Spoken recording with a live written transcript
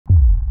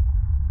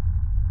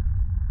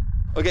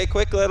Okay,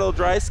 quick little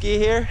dry ski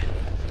here.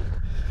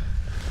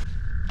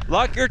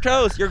 Lock your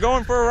toes, you're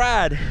going for a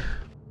ride.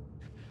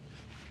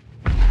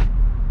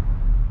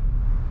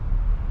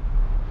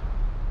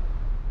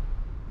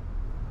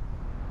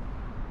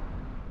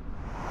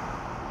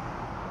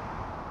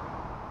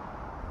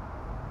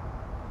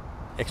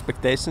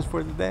 Expectations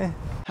for the day?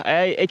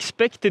 I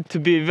expect it to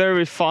be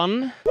very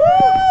fun.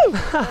 Woo!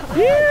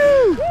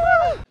 Woo!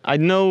 I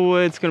know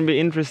it's gonna be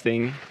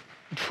interesting.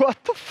 What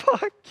the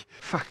fuck?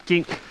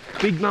 Fucking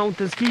big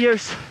mountain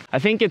skiers. I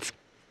think it's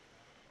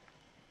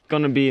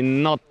gonna be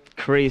not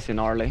crazy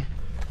gnarly.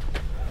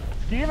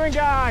 Steven,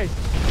 guys!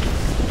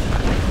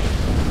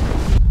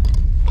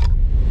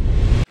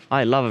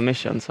 I love a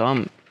mission, so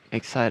I'm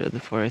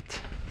excited for it.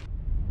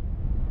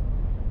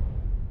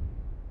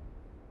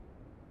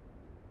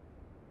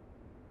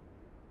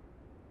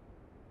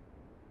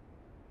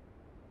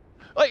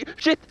 Oh,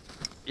 shit!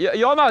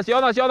 Jonas!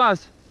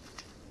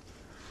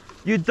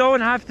 You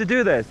don't have to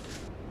do this.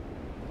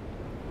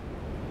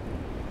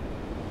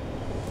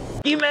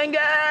 In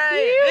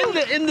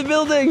the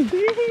building.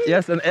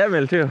 Yes, and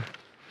Emil too.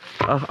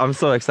 Oh, I'm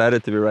so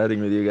excited to be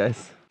riding with you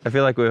guys. I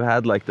feel like we've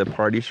had like the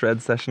party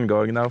shred session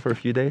going now for a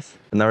few days,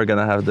 and now we're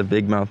gonna have the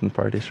big mountain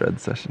party shred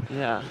session.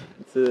 Yeah,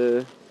 it's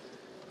a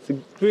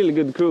really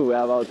good crew we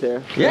have out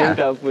here. Yeah. Linked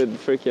up with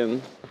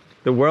freaking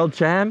The world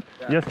champ.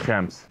 Yes,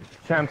 champs.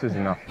 Champs is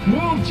enough.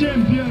 World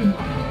champion,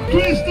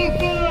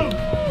 Christopher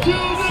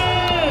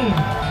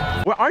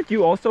Juven! Well, aren't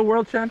you also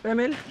world champ,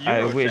 Emil?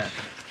 I wish.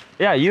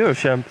 Yeah, you're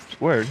champ.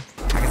 Word.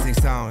 I can sing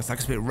songs, I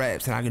can spit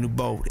raps, and I can do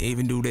both,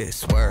 even do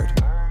this, word.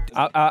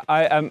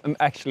 I am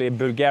actually a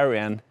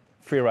Bulgarian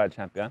freeride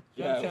champion.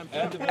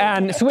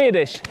 And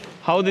Swedish.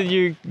 How did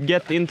you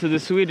get into the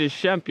Swedish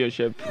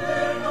championship?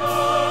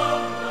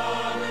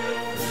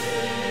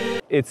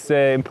 It's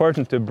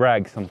important to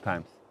brag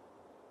sometimes.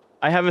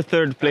 I have a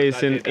third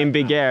place in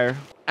Big Air.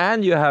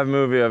 And you have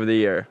movie of the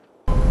year.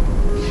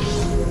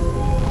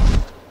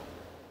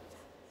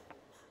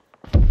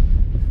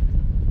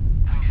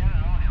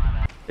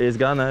 It's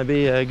gonna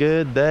be a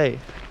good day.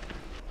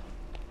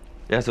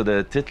 Yeah, so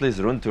the Titlis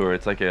Rundtour,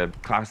 it's like a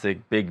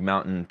classic big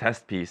mountain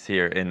test piece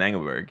here in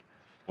Engelberg.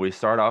 We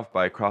start off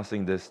by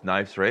crossing this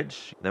knife's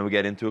ridge, then we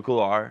get into a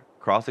couloir,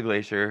 cross a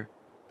glacier,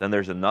 then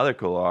there's another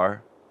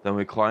couloir, then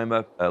we climb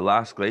up a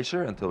last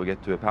glacier until we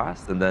get to a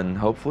pass, and then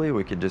hopefully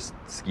we can just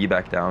ski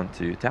back down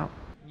to town.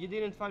 You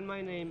didn't find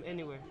my name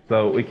anywhere.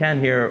 So we can't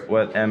hear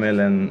what Emil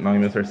and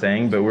Magnus are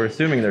saying, but we're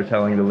assuming they're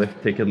telling the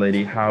lift ticket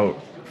lady how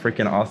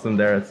freaking awesome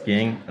they're at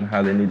skiing and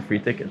how they need free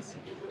tickets.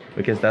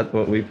 Because that's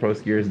what we pro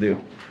skiers do.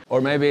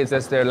 Or maybe it's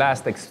just their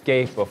last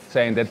escape of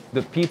saying that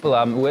the people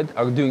I'm with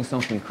are doing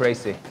something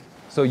crazy.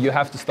 So you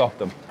have to stop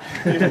them.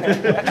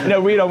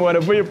 No, we don't want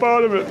to be a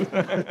part of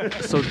it.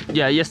 So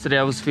yeah, yesterday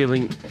I was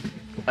feeling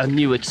a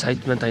new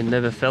excitement I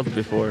never felt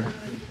before.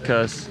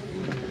 Because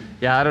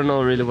yeah, I don't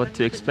know really what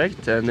to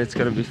expect, and it's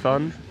gonna be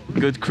fun.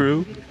 Good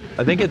crew.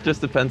 I think it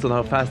just depends on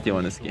how fast you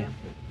want to ski.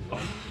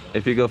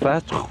 If you go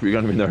fast, you're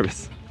gonna be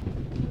nervous.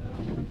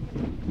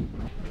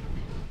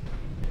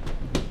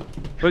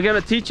 We're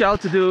gonna teach you how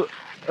to do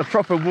a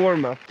proper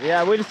warm-up.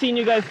 Yeah, we've seen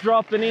you guys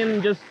dropping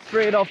in just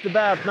straight off the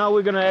bat. Now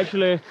we're gonna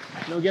actually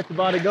get the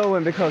body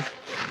going because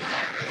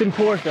it's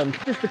important.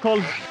 This is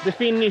called the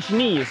Finnish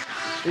knees.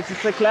 This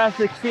is a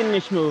classic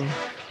Finnish move.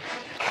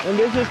 And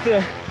this is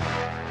the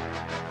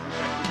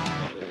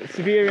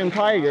Siberian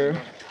tiger.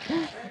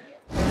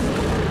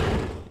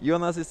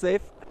 Jonas is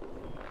safe?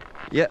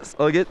 Yes,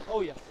 all good?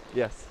 Oh yeah.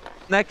 Yes.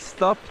 Next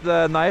stop,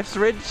 the knife's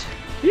ridge.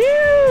 Woo!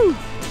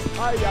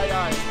 Aye, aye,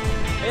 aye.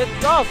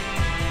 It's off!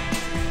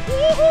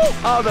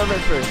 Oh, the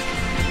first.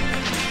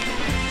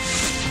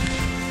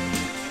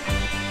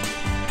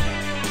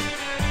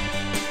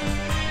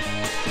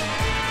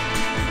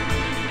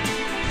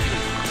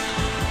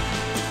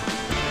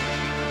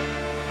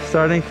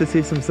 Starting to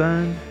see some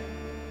sun.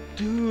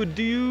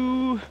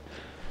 Dude,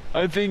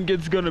 I think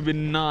it's gonna be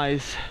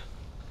nice.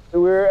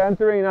 We're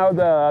entering now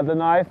the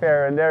knife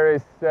area, and there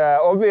is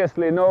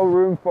obviously no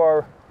room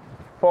for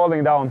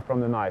falling down from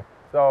the knife.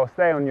 So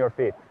stay on your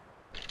feet.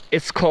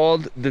 It's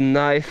called the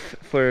knife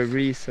for a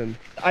reason.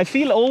 I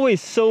feel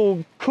always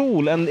so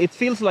cool, and it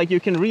feels like you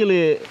can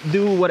really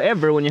do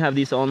whatever when you have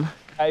these on.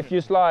 If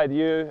you slide,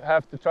 you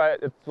have to try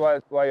it.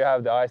 That's why you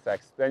have the ice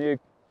axe. Then you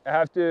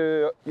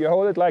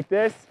hold it like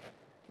this.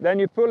 Then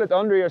you pull it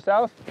under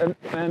yourself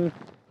and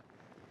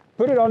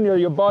put it on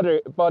your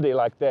body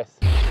like this.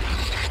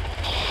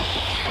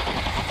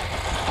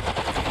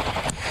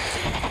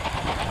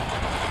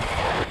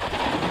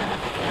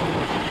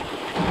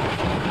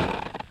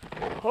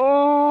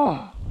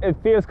 Oh! It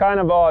feels kind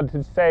of odd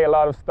to say a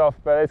lot of stuff,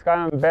 but it's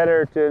kind of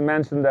better to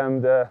mention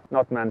them than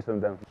not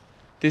mention them.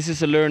 This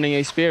is a learning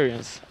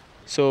experience,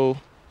 so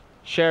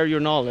share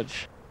your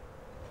knowledge.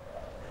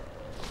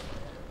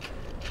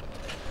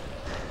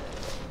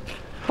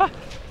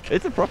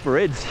 It's a proper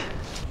ridge.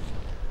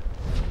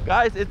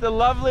 Guys, it's a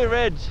lovely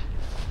ridge.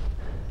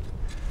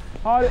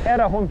 Är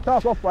det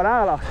håndtak upp på det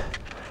här då?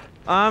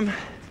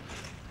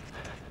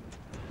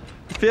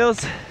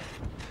 Feels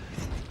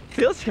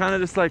feels kind of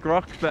just like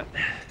rock, but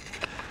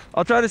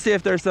I'll try to see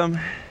if there's some.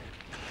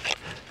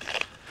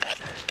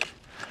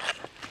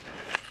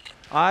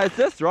 It's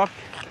just rock.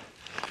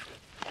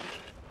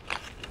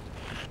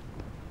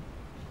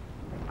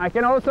 I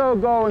can also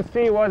go and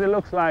see what it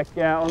looks like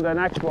on the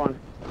next one.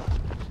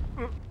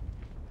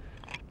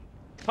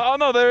 Oh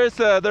no, there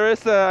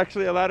is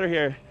actually a ladder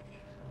here.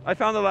 I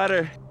found a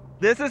ladder.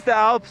 This is the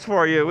Alps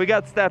for you. We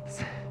got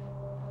steps.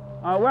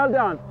 Well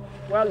done,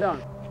 well done.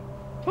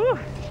 Whew.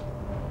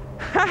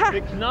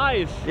 It's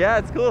nice. Yeah,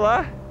 it's cool,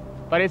 huh?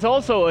 But it's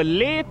also a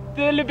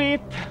little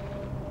bit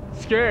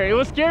scary. It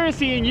was scary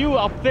seeing you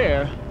up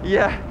there.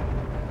 Yeah.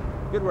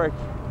 Good work.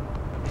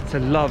 It's a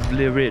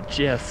lovely ridge,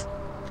 yes.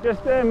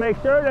 Just make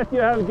sure that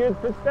you have good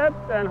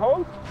footsteps and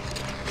hold.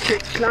 Okay,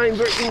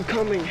 climber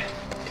incoming.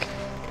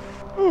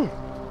 Ooh.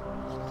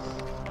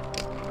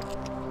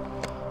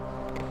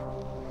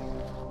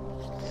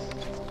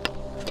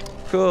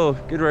 Cool.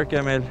 Good work,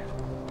 Emil.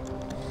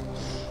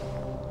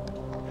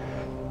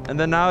 And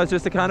then now it's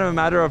just a kind of a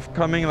matter of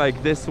coming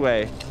like this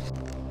way.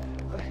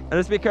 And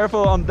just be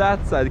careful on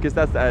that side because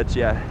that's the edge,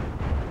 yeah.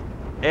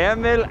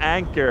 Emil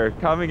Anchor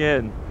coming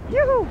in.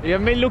 Yoo-hoo!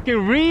 Emil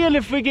looking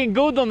really freaking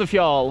good on the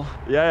fjall.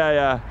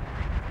 Yeah.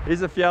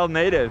 He's a fjall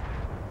native.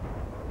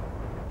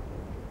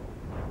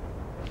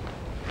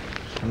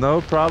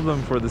 No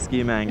problem for the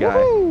ski man guy.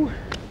 Woo!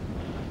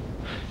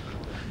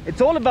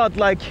 It's all about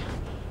like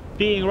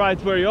being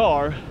right where you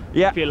are.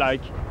 Yeah. I feel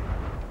like.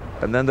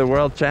 And then the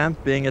world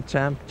champ being a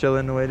champ,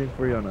 chilling, waiting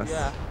for Jonas.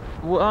 Yeah.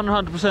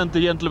 100% the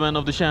gentleman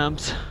of the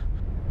champs.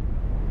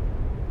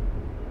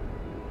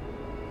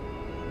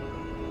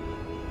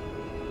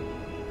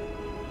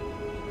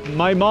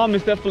 My mom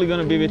is definitely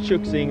gonna be a bit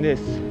shook seeing this.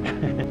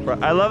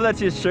 I love that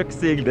she's shook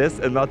seeing this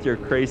and not your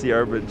crazy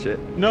urban shit.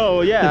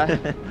 No,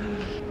 yeah.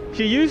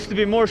 She used to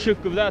be more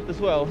shook of that as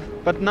well.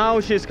 But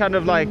now she's kind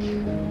of like,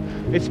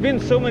 it's been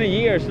so many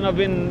years and I've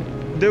been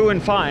doing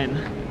fine.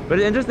 But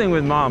it's interesting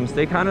with moms,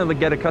 they kind of like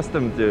get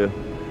accustomed to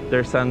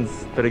their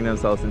sons putting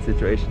themselves in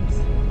situations.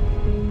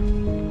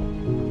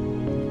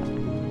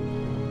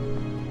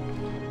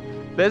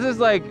 This is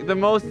like the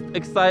most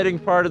exciting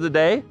part of the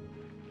day.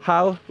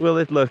 How will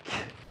it look?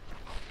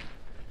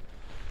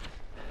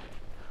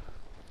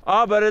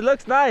 Oh, but it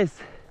looks nice.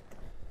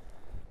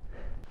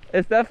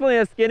 It's definitely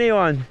a skinny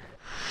one.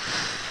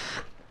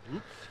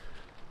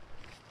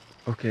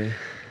 Okay.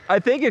 I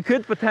think you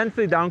could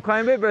potentially down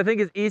climb it, but I think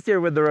it's easier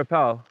with the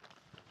rappel.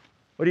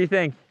 What do you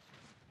think?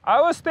 I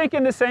was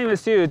thinking the same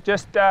as you,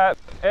 just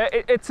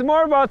it's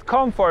more about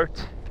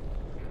comfort.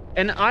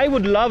 And I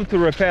would love to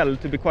rappel,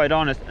 to be quite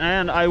honest,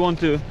 and I want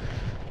to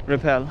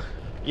rappel.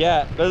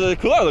 Yeah, but the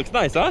couloir looks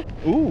nice, huh?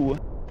 Ooh.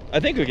 I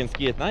think we can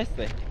ski it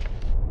nicely.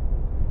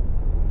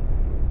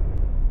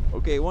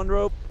 Okay, one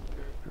rope.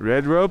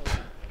 Red rope.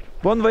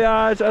 Bon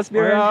voyage,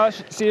 Asbjørn.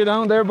 Voyage. See you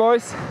down there,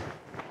 boys.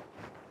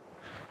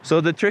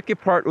 So the tricky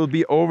part will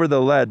be over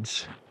the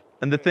ledge.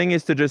 And the thing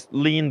is to just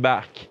lean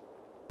back.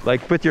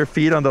 Like put your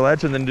feet on the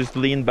ledge and then just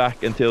lean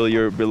back until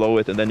you're below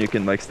it and then you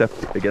can like step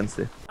against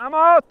it. I'm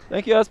out!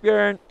 Thank you,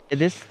 Asbjørn.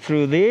 This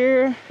through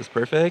there. That's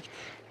perfect.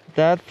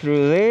 That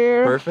through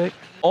there. Perfect.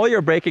 All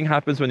your braking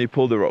happens when you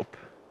pull the rope.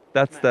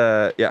 That's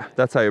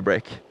that's how you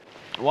brake.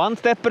 One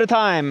step at a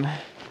time.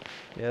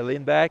 Yeah,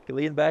 lean back,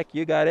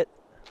 you got it.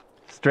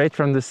 Straight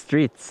from the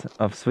streets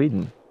of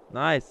Sweden.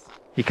 Nice.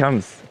 He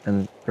comes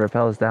and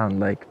rappels down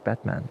like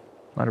Batman.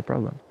 Not a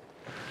problem.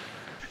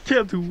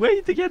 Can't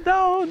wait to get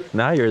down.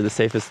 Now you're the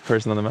safest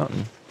person on the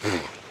mountain.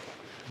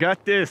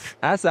 Got this.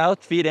 Ass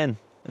out, feet in.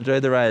 Enjoy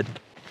the ride.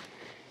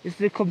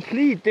 It's a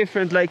complete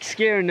different like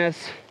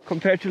scariness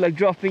compared to like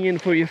dropping in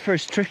for your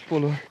first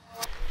triple. Or...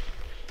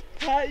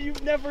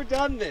 You've never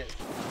done this.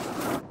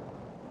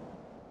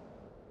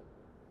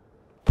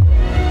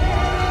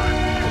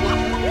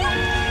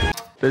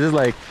 This is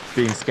like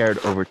being scared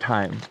over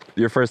time.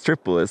 Your first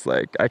triple is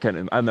like,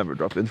 I've never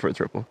dropped in for a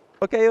triple.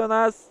 Okay,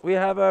 Jonas, we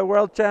have a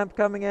world champ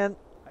coming in.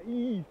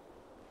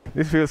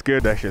 This feels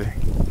good, actually.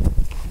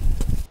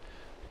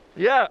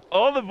 Yeah,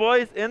 all the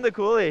boys in the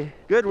coulee.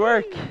 Good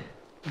work.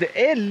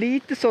 Det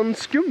lite sån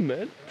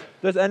skummelt.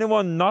 Does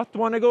anyone not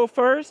want to go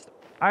first?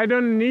 I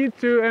don't need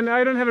to, and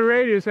I don't have a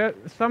radio, so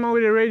someone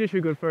with a radio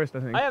should go first,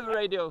 I think. I have a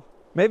radio.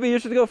 Maybe you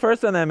should go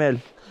first then, Emil.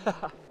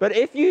 But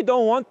if you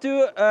don't want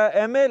to,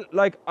 Emil,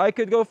 like I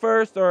could go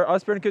first or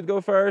Asbjørn could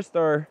go first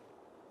or...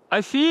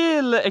 I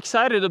feel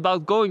excited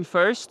about going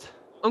first.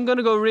 I'm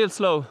gonna go real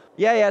slow.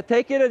 Yeah,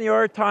 take it in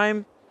your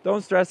time.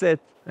 Don't stress it.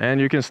 And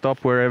you can stop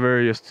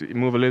wherever, just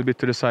move a little bit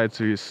to the side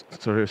so you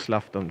sort of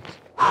slough them.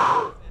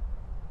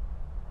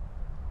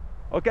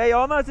 Okay,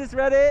 Jonas is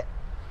ready.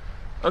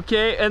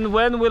 Okay, and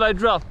when will I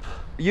drop?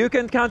 You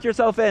can count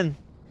yourself in.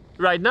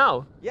 Right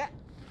now? Yeah.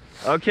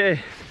 Okay.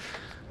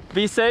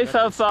 Be safe,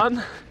 have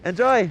fun.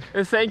 Enjoy.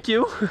 And thank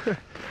you.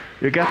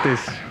 You got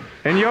this.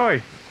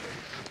 Enjoy.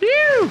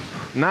 Phew!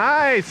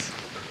 Nice.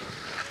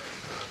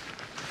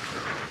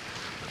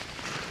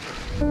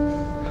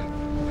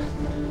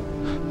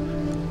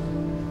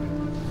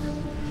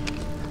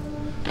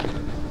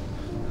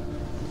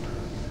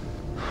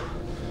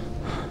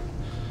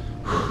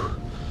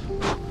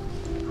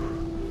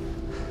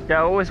 Yeah,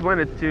 I always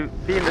wanted to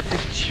be in a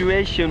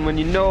situation when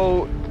you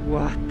know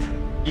what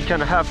you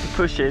kind of have to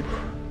push it,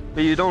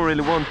 but you don't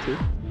really want to.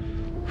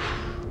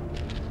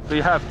 So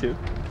you have to,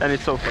 and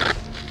it's so fun.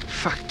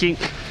 Fucking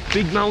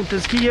big mountain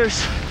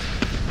skiers.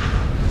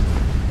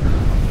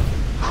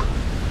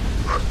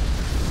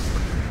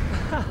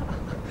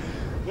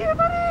 Yeah,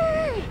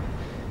 buddy!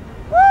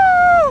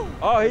 Woo!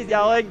 Oh, he's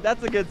yelling.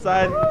 That's a good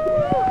sign.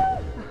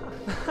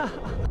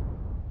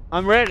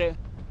 I'm ready.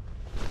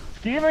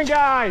 Steven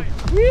guy!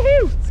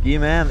 Ski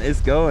man is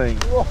going.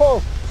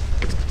 Whoa!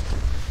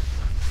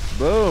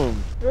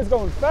 Boom. He was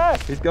going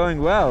fast! He's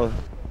going well.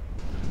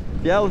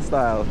 Fjell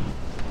style.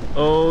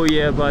 Oh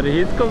yeah, buddy,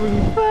 he's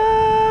coming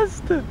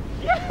fast!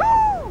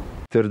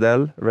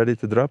 Turdell ready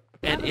to drop.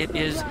 And it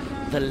is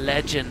the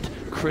legend,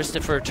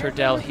 Christopher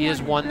Turdell. He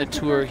has won the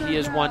tour, he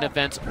has won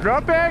events.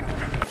 Dropping!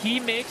 He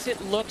makes it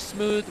look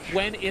smooth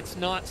when it's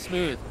not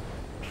smooth.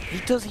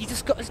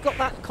 He's got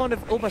that kind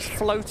of almost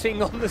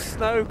floating on the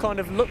snow kind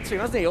of look to him,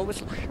 hasn't he?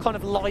 Almost kind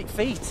of light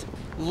feet.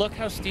 Look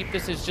how steep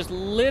this is, just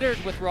littered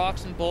with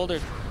rocks and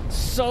boulders.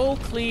 So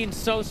clean,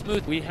 so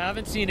smooth. We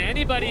haven't seen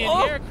anybody in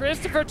here.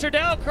 Christopher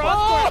Turdell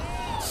cross court.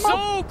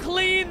 So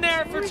clean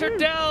there for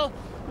Turdell.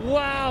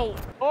 Wow.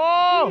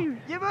 Oh!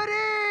 Yeah,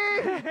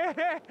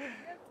 buddy!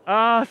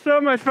 Ah, so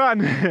much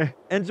fun.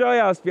 Enjoy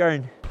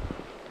Asbjørn.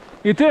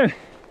 You too.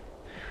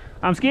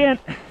 I'm skiing.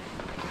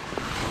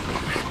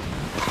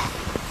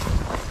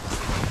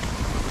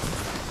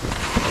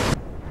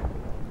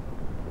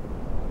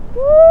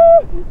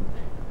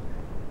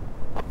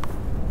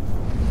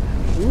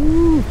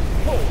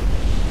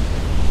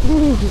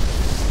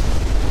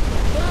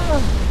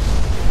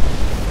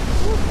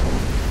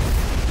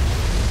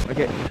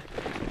 Okay.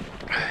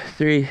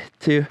 3,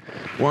 2,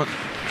 1.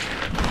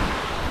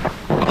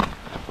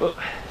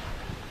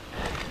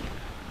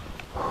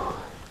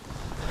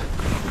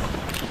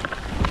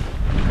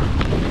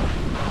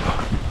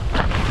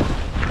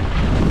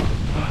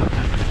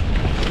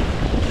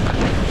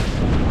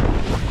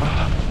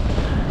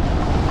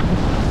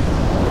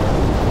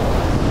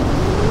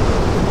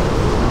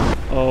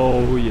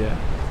 Oh yeah.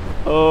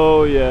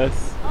 Oh yes.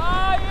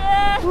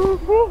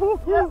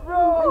 Yes,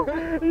 bro!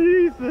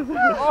 Jesus.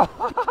 That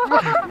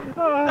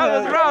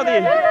was rowdy.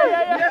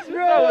 Yes,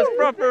 bro! That was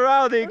proper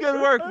rowdy. Good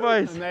work,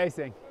 boys.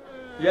 Amazing.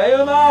 Yeah,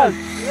 Jonas.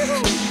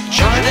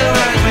 Join the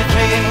ride with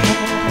me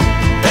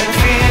and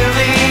feel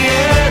the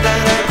air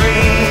that I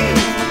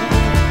breathe.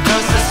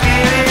 'Cause the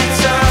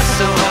spirits are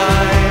so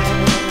high.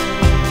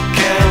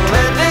 Can't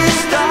let this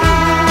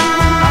die.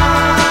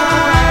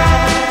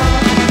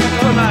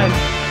 So nice.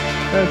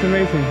 That's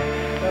amazing.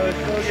 That was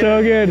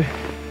So good.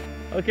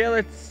 Okay,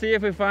 let's see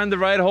if we find the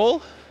right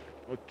hole.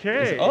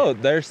 Okay. Oh,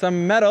 there's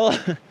some metal.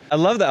 I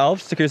love the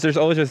Alps because there's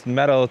always just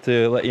metal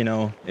to let you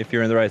know if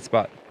you're in the right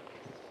spot.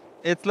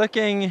 It's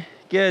looking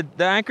good.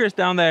 The anchor's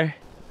down there.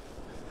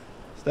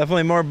 It's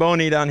definitely more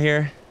bony down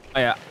here. Oh,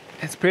 yeah,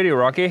 it's pretty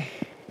rocky.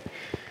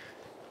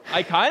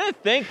 I kind of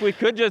think we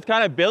could just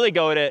kind of billy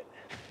goat it.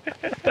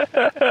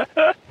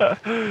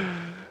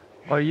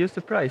 Are you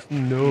surprised?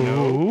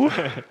 No.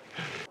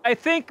 I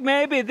think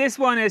maybe this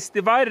one is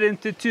divided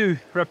into two.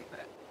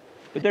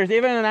 But there's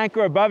even an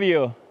anchor above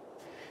you.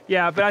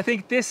 Yeah, but I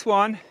think this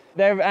one...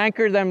 They've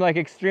anchored them like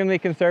extremely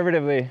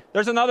conservatively.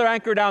 There's another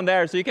anchor down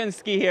there, so you can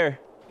ski here.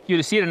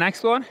 You see the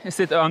next one?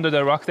 Is it under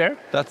the rock there?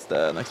 That's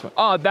the next one.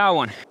 Oh, that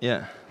one.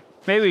 Yeah.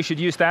 Maybe we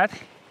should use that.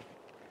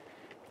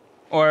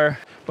 Or...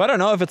 But I don't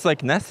know if it's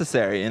like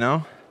necessary, you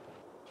know?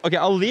 Okay,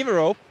 I'll leave a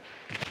rope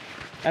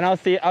and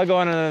I'll go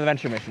on an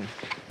adventure mission.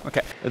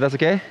 Okay. If that's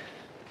okay?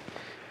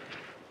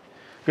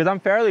 Because I'm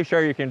fairly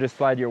sure you can just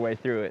slide your way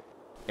through it.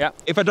 Yeah.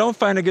 If I don't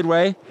find a good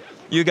way,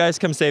 you guys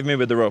come save me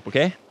with the rope,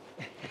 okay?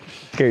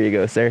 Here you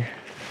go, sir.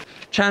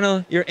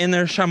 Channel your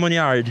inner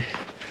chamonix.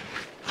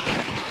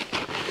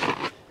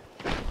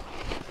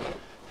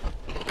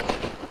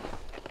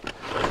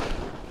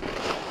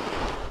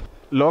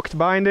 Locked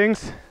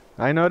bindings,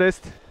 I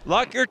noticed.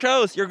 Lock your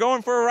toes, you're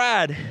going for a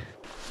ride.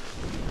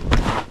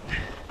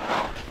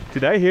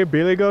 Did I hear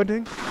billy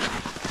goating?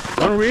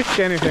 Don't risk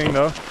anything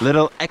though.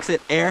 Little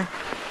exit air.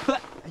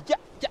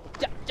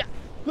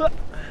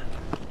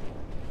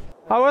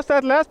 How was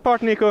that last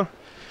part, Nico?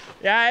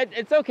 Yeah,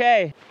 it's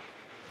okay.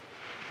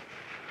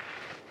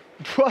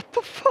 What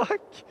the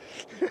fuck?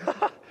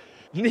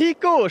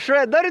 Nico,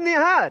 shreddar ni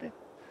här.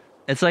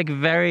 It's like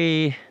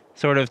very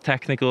sort of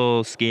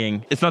technical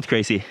skiing. It's not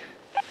crazy.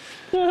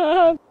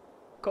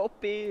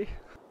 Copy.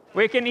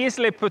 We can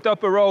easily put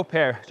up a rope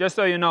here, just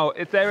so you know.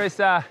 If there is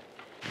a...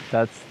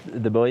 That's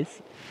the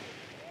boys.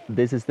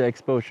 This is the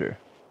exposure.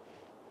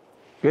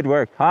 Good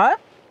work, huh?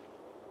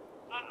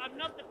 I'm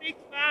not a big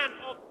fan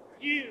of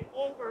you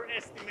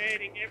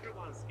overestimating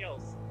everyone's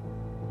skills.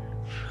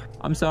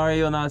 I'm sorry,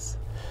 Jonas.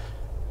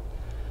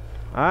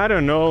 I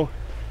don't know.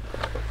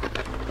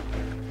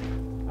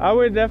 I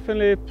would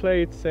definitely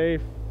play it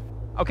safe.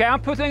 Okay,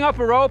 I'm putting up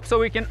a rope so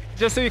we can,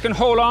 just so you can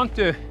hold on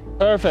to.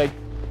 Perfect.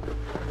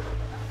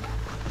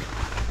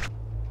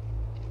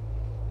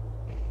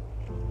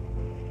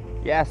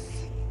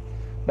 Yes.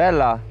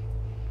 Bella.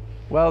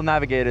 Well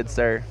navigated,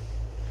 sir.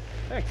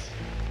 Thanks.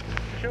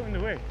 Showing the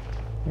way.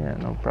 Yeah,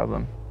 no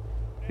problem.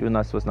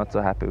 Jonas was not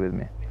so happy with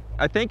me.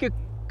 I think you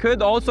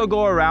could also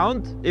go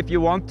around if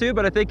you want to,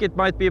 but I think it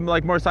might be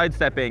like more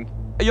sidestepping.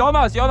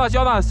 Jonas!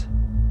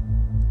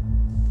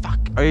 Fuck,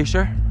 are you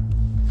sure?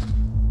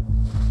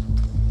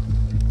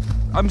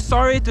 I'm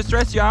sorry to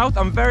stress you out.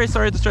 I'm very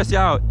sorry to stress you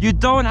out. You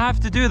don't have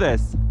to do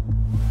this.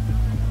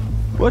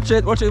 Watch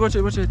it.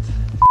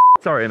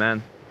 Sorry,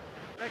 man.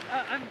 Like,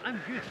 I'm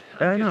good.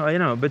 I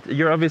know, but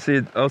you're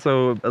obviously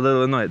also a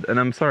little annoyed, and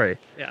I'm sorry.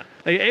 Yeah,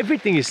 like,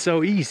 everything is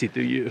so easy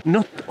to you.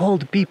 Not all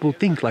the people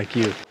think like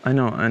you. I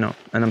know, and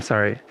I'm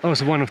sorry.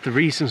 Also, one of the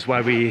reasons why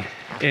we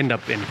end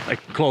up in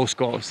like close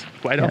calls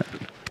quite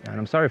often. And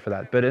I'm sorry for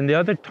that. But in the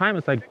other time,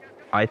 it's like,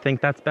 I think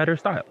that's better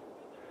style.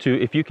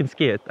 If you can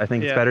ski it, I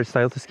think it's better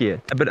style to ski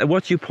it. But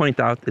what you point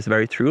out is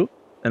very true,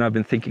 and I've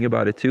been thinking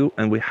about it too.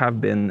 And we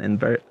have been in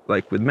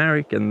like with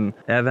Merrick and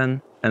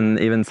Evan, and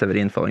even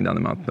Severin falling down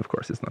the mountain. Of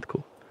course, it's not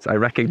cool. So I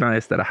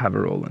recognize that I have a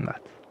role in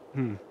that.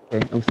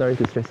 Okay, I'm sorry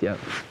to stress you out.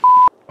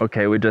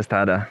 Okay, we just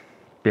had a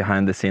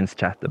behind-the-scenes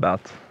chat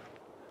about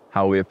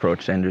how we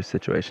approach dangerous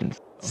situations.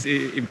 It's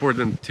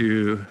important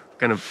to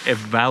kind of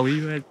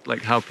evaluate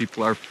like how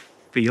people are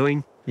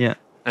feeling. Yeah.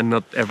 And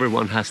not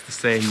everyone has the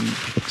same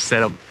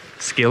set of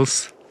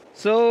skills.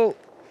 So,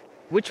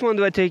 which one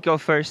do I take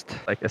off first?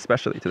 Like,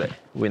 especially today,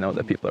 we know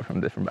that people are from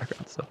different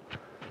backgrounds. So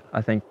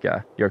I think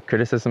your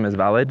criticism is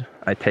valid.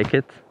 I take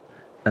it.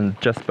 And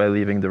just by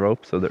leaving the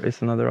rope, so there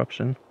is another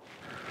option.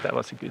 That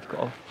was a good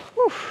call.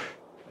 Oof.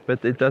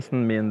 But it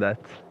doesn't mean that,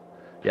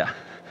 yeah.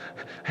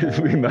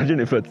 Imagine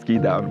if I'd ski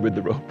down with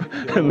the rope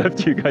and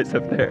left you guys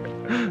up there.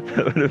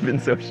 That would have been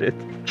so shit.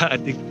 I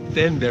think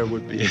then there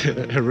would be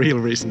a real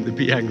reason to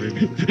be angry.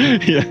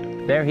 Yeah.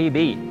 There he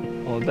be.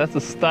 Oh, that's a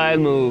style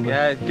move.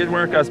 Yeah, good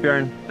work,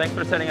 Asbjørn. Thanks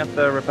for setting up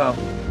the rappel.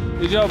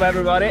 Good job,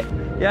 everybody.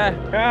 Yeah,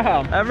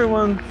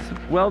 everyone's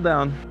well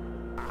down.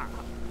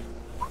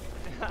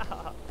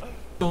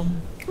 Dum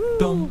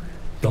dum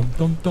dum dum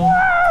dum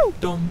dum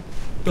dum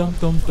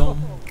dum dum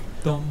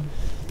dum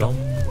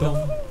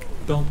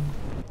dum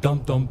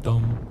dum dum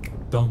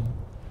dum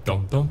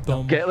dum dum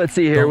dum. Okay, let's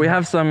see here. We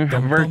have some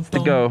vert to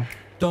go.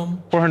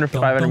 400,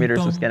 500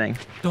 meters of skinning,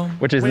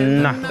 which is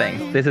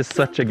nothing. This is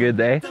such a good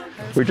day.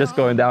 We're just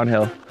going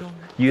downhill,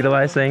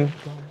 utilizing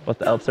what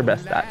the Alps are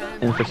best at,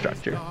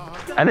 infrastructure.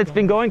 And it's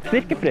been going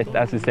knirkefritt,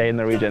 as we say in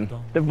Norwegian.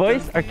 The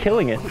boys are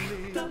killing it.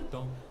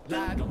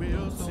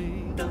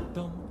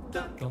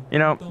 You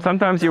know,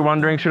 sometimes you're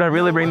wondering, should I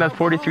really bring that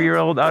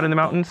 43-year-old out in the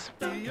mountains?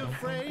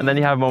 And then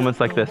you have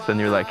moments like this and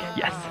you're like,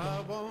 yes,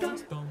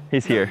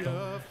 he's here.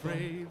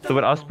 So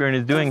what Asbjørn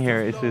is doing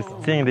here is he's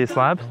seeing these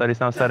slabs that he's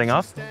now setting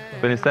up,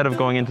 but instead of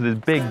going into this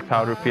big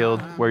powder field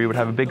where you would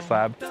have a big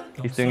slab,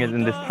 he's doing it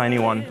in this tiny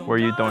one where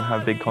you don't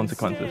have big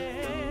consequences.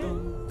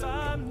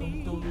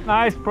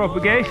 Nice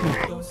propagation.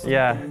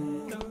 Yeah.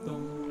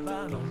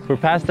 We're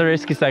past the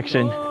risky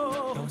section.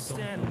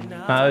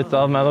 Now it's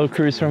all mellow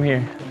cruise from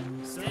here.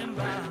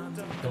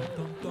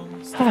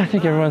 Oh, I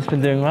think everyone's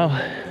been doing well.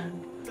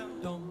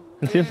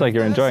 It seems like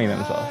you're enjoying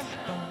themselves,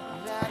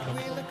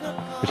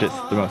 which is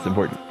the most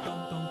important.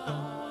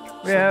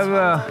 We have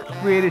a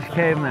Swedish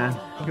caveman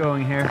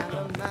going here.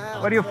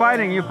 What are you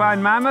fighting? You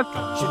find mammoth?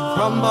 Should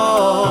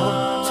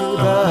crumble to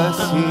the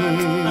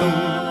sea.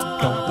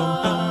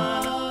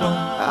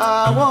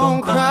 I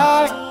won't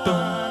cry,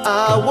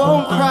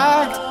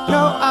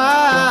 no I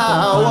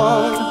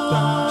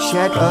won't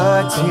shed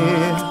a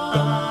tear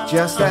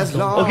just as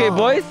long. Okay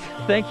boys,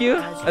 thank you.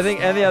 I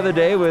think any other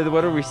day with,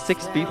 what are we,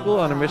 6 people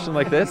on a mission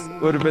like this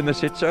would have been a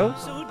shit show.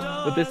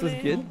 But this was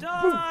good.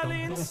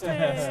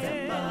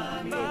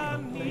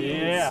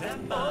 Yeah.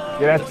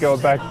 Let's go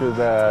back to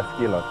the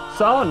ski lodge.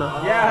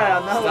 Sauna.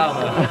 Yeah,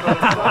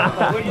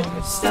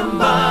 no. Stand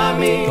by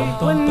me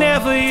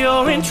whenever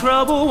you're in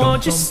trouble.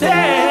 Won't you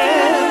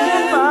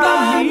stand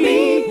by me?